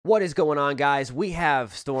What is going on, guys? We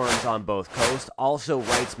have storms on both coasts, also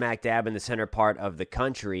right smack dab in the center part of the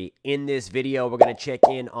country. In this video, we're going to check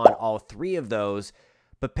in on all three of those,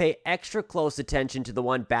 but pay extra close attention to the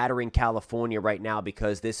one battering California right now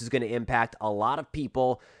because this is going to impact a lot of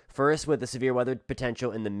people. First, with the severe weather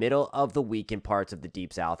potential in the middle of the week in parts of the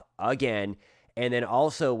Deep South again, and then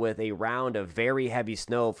also with a round of very heavy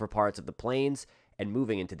snow for parts of the plains and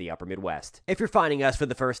moving into the upper Midwest. If you're finding us for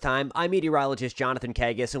the first time, I'm meteorologist Jonathan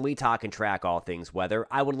Kegges, and we talk and track all things weather.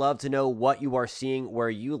 I would love to know what you are seeing where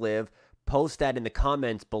you live. Post that in the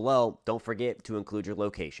comments below. Don't forget to include your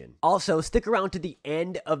location. Also, stick around to the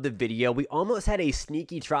end of the video. We almost had a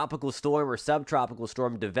sneaky tropical storm or subtropical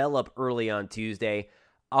storm develop early on Tuesday.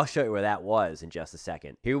 I'll show you where that was in just a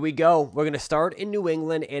second. Here we go. We're going to start in New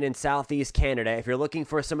England and in Southeast Canada. If you're looking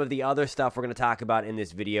for some of the other stuff we're going to talk about in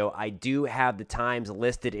this video, I do have the times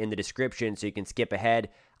listed in the description so you can skip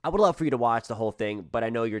ahead. I would love for you to watch the whole thing, but I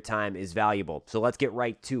know your time is valuable. So let's get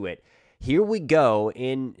right to it. Here we go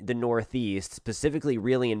in the Northeast, specifically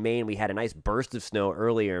really in Maine. We had a nice burst of snow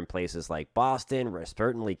earlier in places like Boston,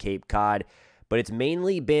 certainly Cape Cod. But it's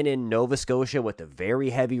mainly been in Nova Scotia with the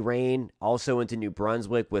very heavy rain, also into New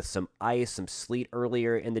Brunswick with some ice, some sleet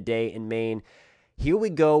earlier in the day in Maine. Here we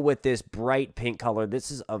go with this bright pink color. This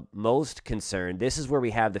is of most concern. This is where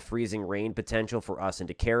we have the freezing rain potential for us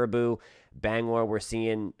into Caribou. Bangor, we're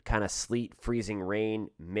seeing kind of sleet, freezing rain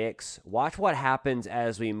mix. Watch what happens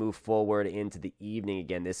as we move forward into the evening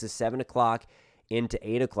again. This is 7 o'clock. Into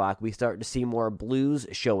 8 o'clock, we start to see more blues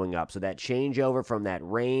showing up. So that changeover from that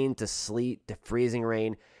rain to sleet to freezing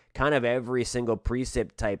rain, kind of every single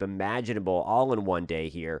precip type imaginable all in one day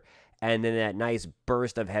here. And then that nice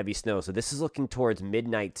burst of heavy snow. So this is looking towards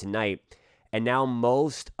midnight tonight. And now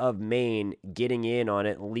most of Maine getting in on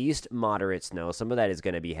at least moderate snow. Some of that is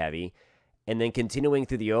going to be heavy. And then continuing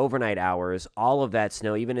through the overnight hours, all of that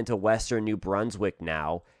snow, even into western New Brunswick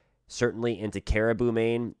now, certainly into Caribou,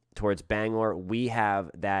 Maine, towards Bangor, we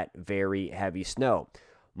have that very heavy snow.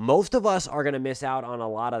 Most of us are going to miss out on a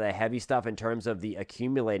lot of the heavy stuff in terms of the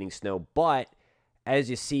accumulating snow, but as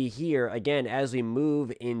you see here, again, as we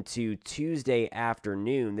move into Tuesday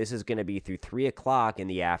afternoon, this is going to be through 3 o'clock in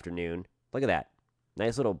the afternoon. Look at that.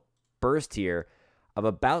 Nice little burst here of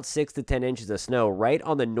about 6 to 10 inches of snow right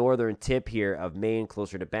on the northern tip here of Maine,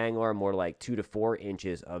 closer to Bangor, more like 2 to 4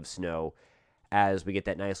 inches of snow as we get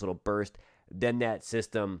that nice little burst. Then that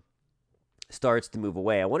system starts to move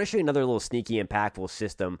away. I want to show you another little sneaky, impactful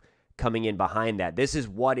system coming in behind that. This is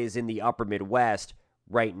what is in the upper Midwest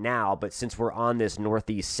right now, but since we're on this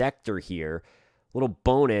northeast sector here, little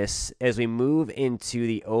bonus as we move into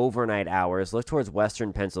the overnight hours, look towards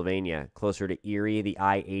western Pennsylvania, closer to Erie, the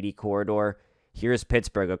I-80 corridor. Here's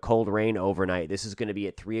Pittsburgh, a cold rain overnight. This is going to be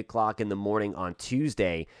at 3 o'clock in the morning on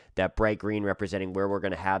Tuesday, that bright green representing where we're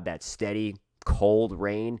going to have that steady, cold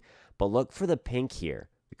rain. But look for the pink here.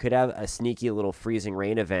 We could have a sneaky little freezing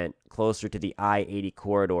rain event closer to the I-80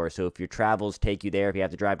 corridor. So if your travels take you there, if you have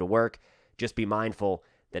to drive to work, just be mindful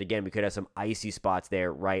that, again, we could have some icy spots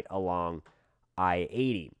there right along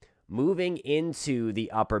I-80. Moving into the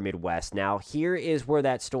upper Midwest now, here is where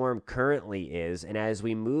that storm currently is. And as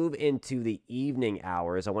we move into the evening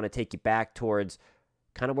hours, I want to take you back towards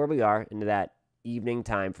kind of where we are into that evening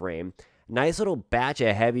time frame. Nice little batch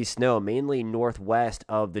of heavy snow, mainly northwest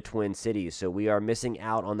of the Twin Cities. So we are missing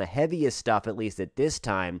out on the heaviest stuff, at least at this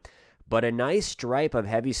time. But a nice stripe of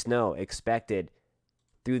heavy snow expected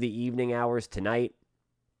through the evening hours tonight.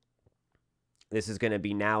 This is going to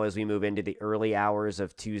be now as we move into the early hours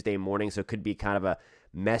of Tuesday morning. So it could be kind of a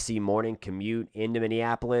messy morning commute into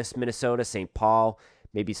Minneapolis, Minnesota, St. Paul.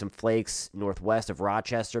 Maybe some flakes northwest of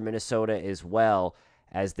Rochester, Minnesota as well,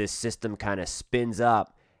 as this system kind of spins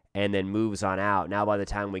up and then moves on out. Now by the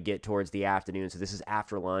time we get towards the afternoon, so this is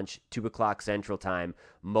after lunch, 2 o'clock Central Time,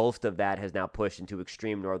 most of that has now pushed into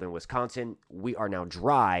extreme northern Wisconsin. We are now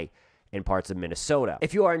dry in parts of Minnesota.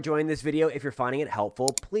 If you are enjoying this video, if you're finding it helpful,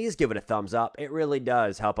 please give it a thumbs up. It really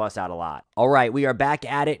does help us out a lot. All right, we are back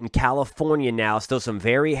at it in California now. Still some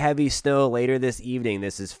very heavy snow later this evening.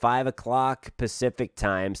 This is 5 o'clock Pacific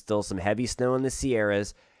time. Still some heavy snow in the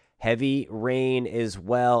Sierras. Heavy rain as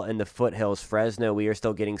well in the foothills. Fresno, we are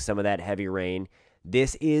still getting some of that heavy rain.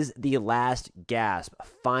 This is the last gasp,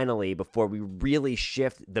 finally, before we really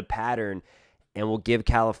shift the pattern and we'll give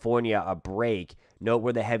California a break. Note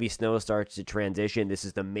where the heavy snow starts to transition. This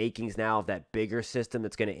is the makings now of that bigger system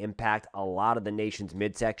that's going to impact a lot of the nation's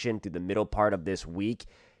midsection through the middle part of this week.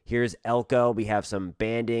 Here's Elko. We have some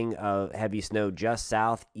banding of heavy snow just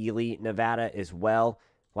south. Ely, Nevada as well.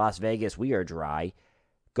 Las Vegas, we are dry.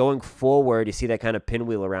 Going forward, you see that kind of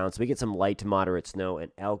pinwheel around. So we get some light to moderate snow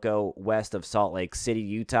in Elko. West of Salt Lake City,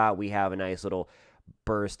 Utah, we have a nice little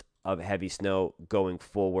burst of heavy snow going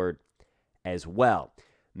forward as well.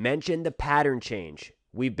 Mention the pattern change.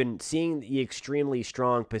 We've been seeing the extremely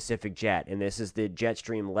strong Pacific jet, and this is the jet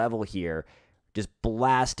stream level here, just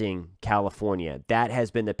blasting California. That has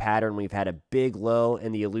been the pattern. We've had a big low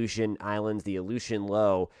in the Aleutian Islands, the Aleutian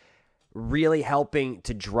low, really helping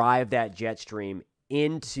to drive that jet stream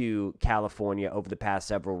into California over the past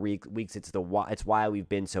several weeks. It's why we've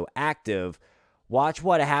been so active. Watch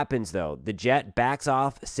what happens, though. The jet backs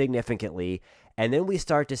off significantly, and then we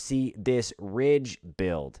start to see this ridge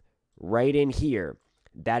build right in here.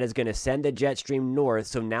 That is going to send the jet stream north,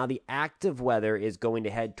 so now the active weather is going to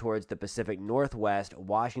head towards the Pacific Northwest,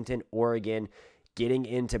 Washington, Oregon, getting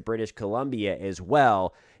into British Columbia as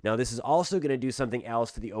well. Now, this is also going to do something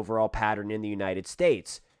else to the overall pattern in the United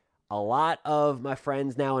States. A lot of my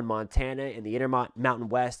friends now in Montana and the Intermountain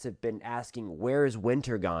West have been asking, where is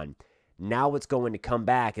winter gone? Now what's going to come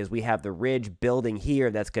back is we have the ridge building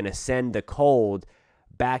here that's going to send the cold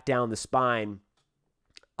back down the spine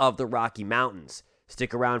of the Rocky Mountains.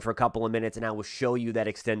 Stick around for a couple of minutes and I will show you that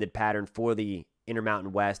extended pattern for the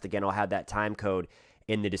Intermountain West. Again, I'll have that time code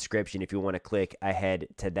in the description if you want to click ahead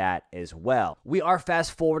to that as well. We are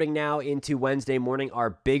fast forwarding now into Wednesday morning. Our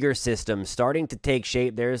bigger system starting to take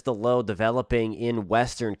shape. There's the low developing in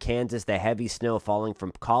western Kansas, the heavy snow falling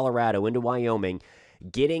from Colorado into Wyoming,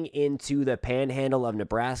 getting into the panhandle of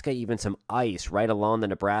Nebraska, even some ice right along the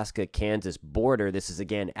Nebraska-Kansas border. This is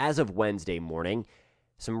again as of Wednesday morning.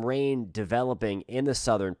 Some rain developing in the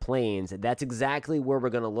southern plains. That's exactly where we're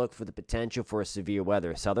going to look for the potential for severe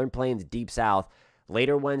weather. Southern plains, deep south,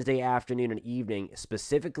 later Wednesday afternoon and evening,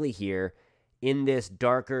 specifically here in this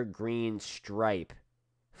darker green stripe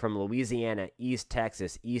from Louisiana, East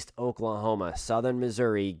Texas, East Oklahoma, southern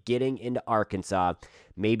Missouri, getting into Arkansas,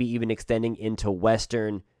 maybe even extending into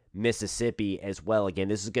western Mississippi as well. Again,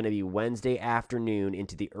 this is going to be Wednesday afternoon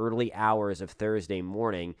into the early hours of Thursday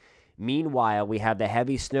morning. Meanwhile, we have the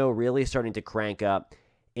heavy snow really starting to crank up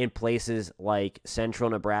in places like central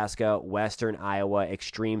Nebraska, western Iowa,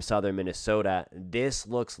 extreme southern Minnesota. This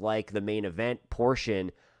looks like the main event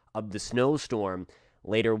portion of the snowstorm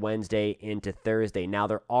later Wednesday into Thursday. Now,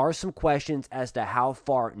 there are some questions as to how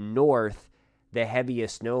far north the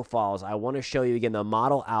heaviest snow falls. I want to show you again the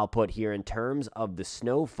model output here in terms of the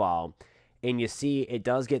snowfall. And you see it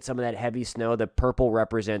does get some of that heavy snow. The purple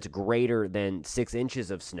represents greater than 6 inches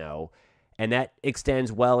of snow. And that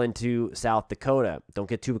extends well into South Dakota. Don't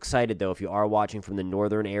get too excited, though, if you are watching from the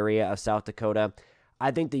northern area of South Dakota. I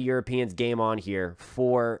think the Europeans game on here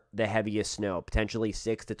for the heaviest snow, potentially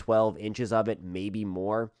 6 to 12 inches of it, maybe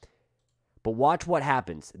more. But watch what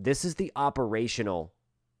happens. This is the operational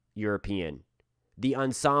European. The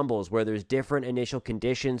ensembles, where there's different initial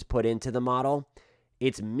conditions put into the model,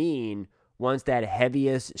 it's mean once that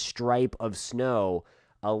heaviest stripe of snow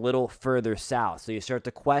a little further south. So you start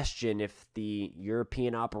to question if the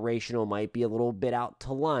European operational might be a little bit out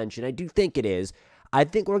to lunch, and I do think it is. I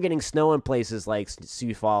think we're getting snow in places like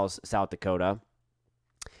Sioux Falls, South Dakota,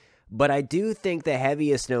 but I do think the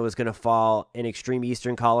heaviest snow is going to fall in extreme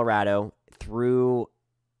eastern Colorado through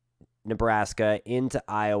Nebraska into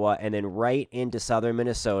Iowa and then right into southern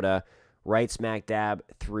Minnesota, right smack dab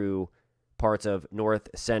through parts of north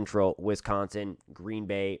central Wisconsin, Green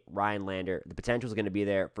Bay, Rhinelander. The potential is going to be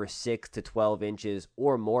there for 6 to 12 inches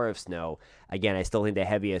or more of snow. Again, I still think the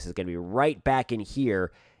heaviest is going to be right back in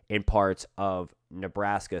here in parts of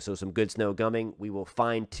Nebraska. So some good snow coming. We will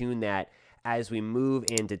fine-tune that as we move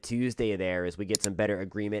into Tuesday there, as we get some better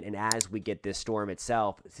agreement and as we get this storm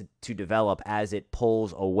itself to develop as it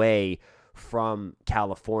pulls away from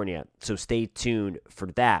California. So stay tuned for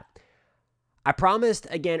that. I promised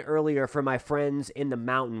again earlier for my friends in the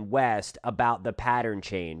Mountain West about the pattern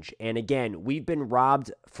change. And again, we've been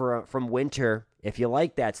robbed from winter, if you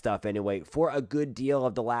like that stuff anyway, for a good deal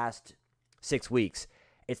of the last 6 weeks.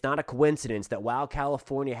 It's not a coincidence that while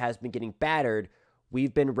California has been getting battered,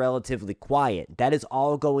 we've been relatively quiet. That is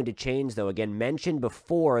all going to change, though. Again, mentioned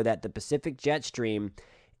before that the Pacific jet stream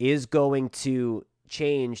is going to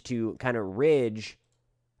change to kind of ridge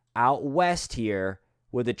out west here,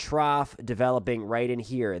 with a trough developing right in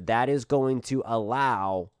here. That is going to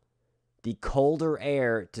allow the colder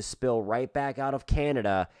air to spill right back out of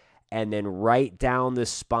Canada and then right down the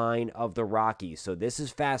spine of the Rockies. So this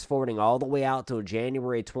is fast forwarding all the way out till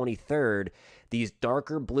January 23rd. These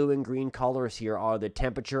darker blue and green colors here are the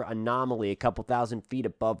temperature anomaly a couple thousand feet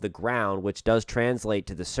above the ground, which does translate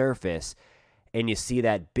to the surface. And you see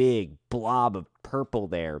that big blob of purple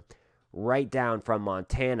there right down from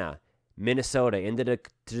Montana Minnesota, into the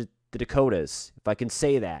Dakotas, if I can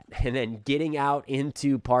say that, and then getting out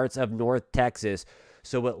into parts of North Texas.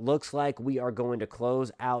 So it looks like we are going to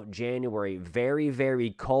close out January very,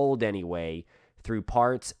 very cold anyway, through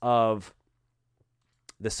parts of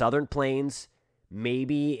the Southern Plains,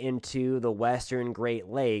 maybe into the Western Great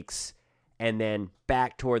Lakes, and then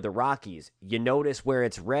back toward the Rockies. You notice where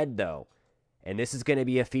it's red, though, and this is going to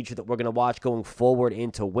be a feature that we're going to watch going forward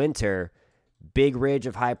into winter. Big ridge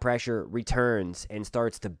of high pressure returns and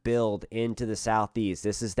starts to build into the southeast.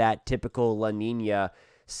 This is that typical La Nina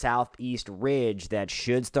southeast ridge that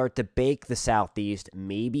should start to bake the southeast,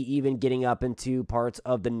 maybe even getting up into parts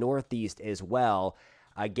of the northeast as well.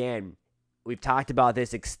 Again, we've talked about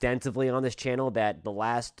this extensively on this channel, that the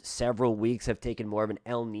last several weeks have taken more of an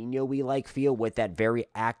El Nino-y like feel with that very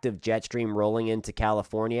active jet stream rolling into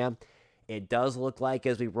California. It does look like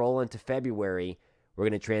as we roll into February, we're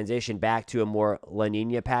going to transition back to a more La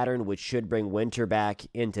Nina pattern, which should bring winter back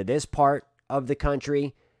into this part of the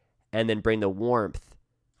country and then bring the warmth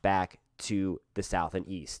back to the south and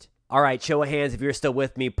east. All right, show of hands if you're still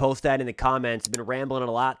with me. Post that in the comments. I've been rambling a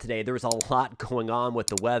lot today. There's a lot going on with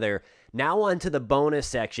the weather. Now on to the bonus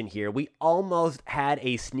section here. We almost had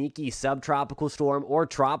a sneaky subtropical storm or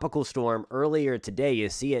tropical storm earlier today. You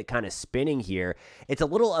see it kind of spinning here. It's a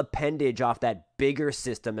little appendage off that bigger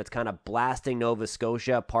system that's kind of blasting Nova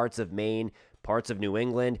Scotia, parts of Maine, parts of New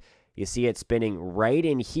England. You see it spinning right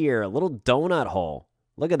in here, a little donut hole.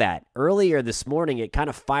 Look at that. Earlier this morning, it kind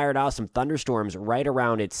of fired off some thunderstorms right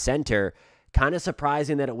around its center. Kind of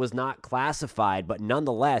surprising that it was not classified, but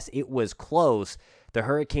nonetheless, it was close. The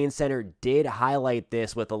Hurricane Center did highlight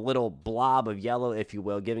this with a little blob of yellow, if you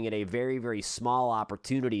will, giving it a very, very small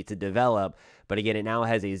opportunity to develop. But again, it now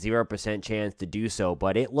has a 0% chance to do so.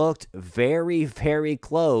 But it looked very, very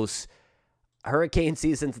close. Hurricane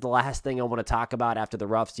season's the last thing I want to talk about after the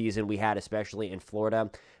rough season we had, especially in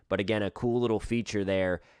Florida. But again, a cool little feature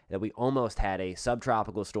there that we almost had a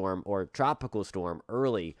subtropical storm or tropical storm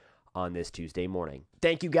early on this Tuesday morning.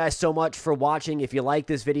 Thank you guys so much for watching. If you like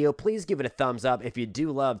this video, please give it a thumbs up. If you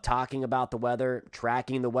do love talking about the weather,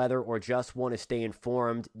 tracking the weather, or just want to stay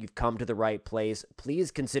informed, you've come to the right place.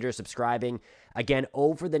 Please consider subscribing. Again,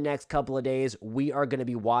 over the next couple of days, we are going to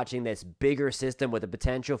be watching this bigger system with the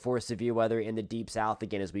potential for severe weather in the deep south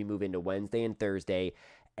again as we move into Wednesday and Thursday.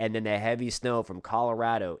 And then the heavy snow from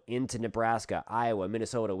Colorado into Nebraska, Iowa,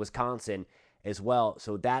 Minnesota, Wisconsin as well.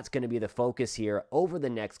 So that's going to be the focus here over the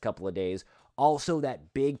next couple of days. Also,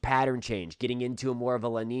 that big pattern change, getting into a more of a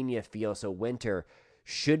La Nina feel. So winter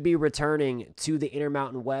should be returning to the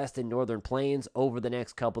Intermountain West and Northern Plains over the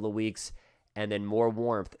next couple of weeks. And then more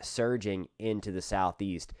warmth surging into the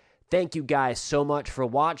southeast. Thank you guys so much for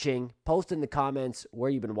watching. Post in the comments where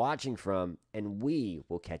you've been watching from, and we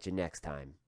will catch you next time.